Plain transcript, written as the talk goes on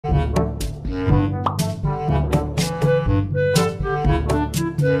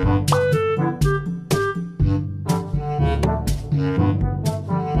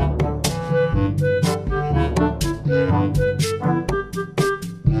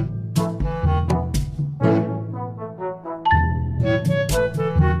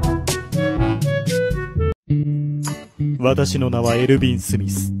私の名はエルヴィン・スミ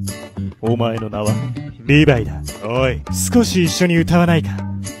ス。お前の名はリヴァイだ。おい、少し一緒に歌わないか。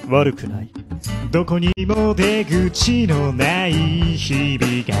悪くない。どこにも出口のない日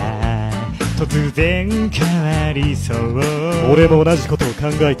々が突然変わりそう。俺も同じことを考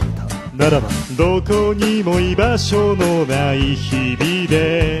えていた。ならばどこにも居場所のない日々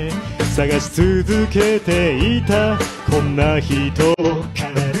で探し続けていたこんな人を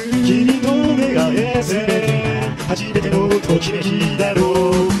変わる君の願い全てが初めてのときめきだろ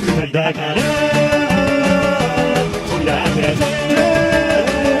う。二人だから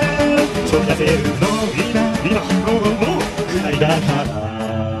飛び出せるの今もう二人だから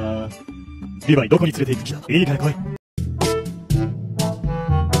リヴァイどこに連れて行く気だ。いいから来い。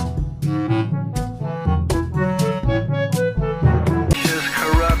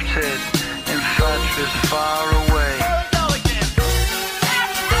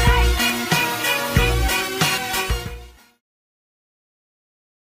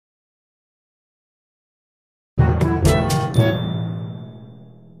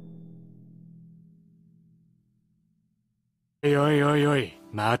おいおいおいおい、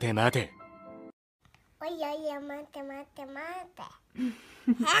待て待て。おいおいおい、待て待て待て。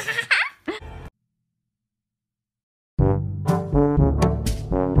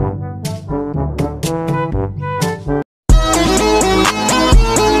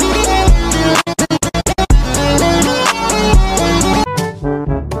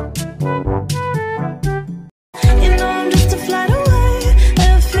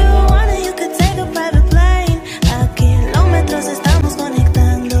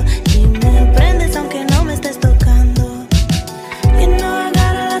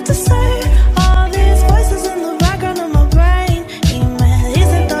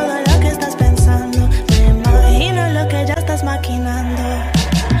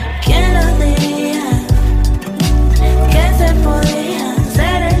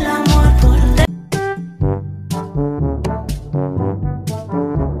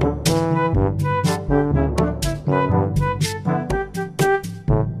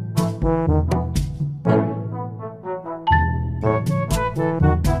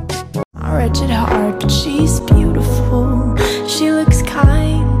Wretched heart, she's beautiful, she looks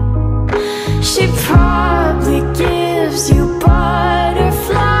kind. She probably gives you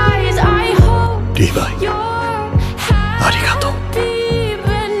butterflies. I hope Levi, you're happy,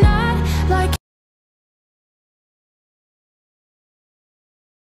 but not like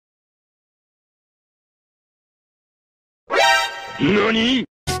NANI?On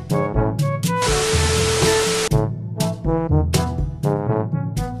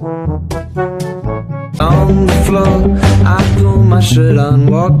the floor, I pull my shirt on,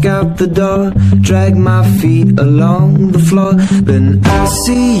 walk out the door, drag my feet along the floor. Then I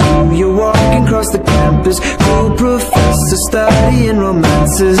see you, you're walking across the campus, cool professor studying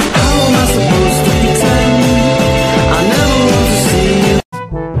romances. How am I supposed to pretend I never want to see you?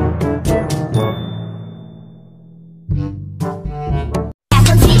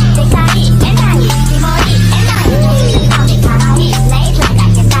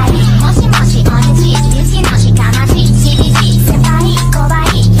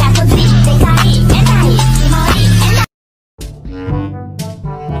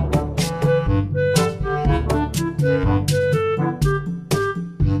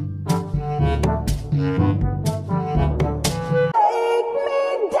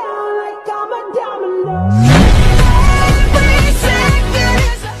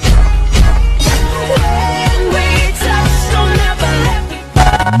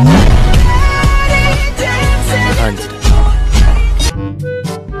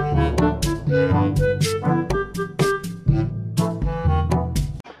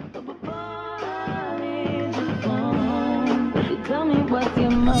 tell me what's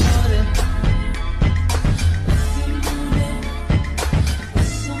your motive.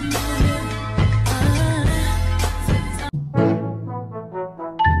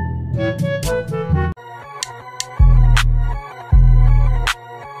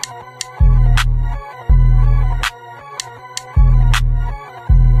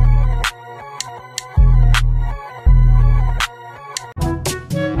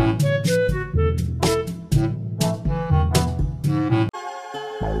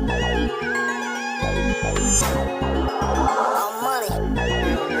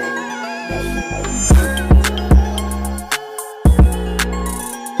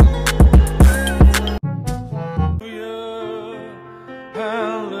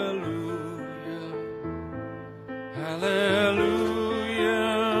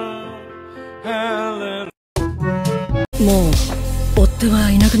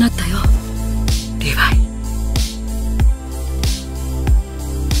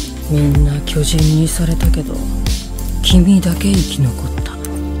 みんな巨人にされたけど君だけ生き残った。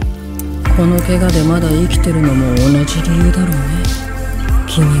この怪我でまだ生きてるのも同じ理由だろうね。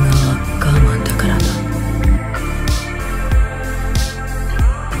君が我慢だからだ。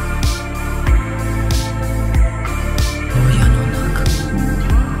親の中、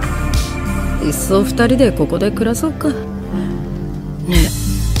いっそ二人でここで暮らそうか。ねえ、リ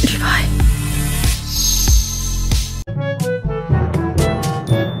ヴァイ。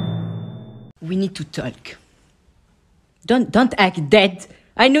We need to talk. Don't act dead.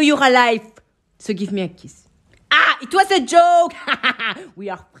 I know you're alive. So give me a kiss. Ah, it was a joke. We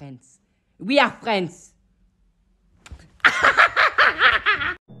are friends. We are friends.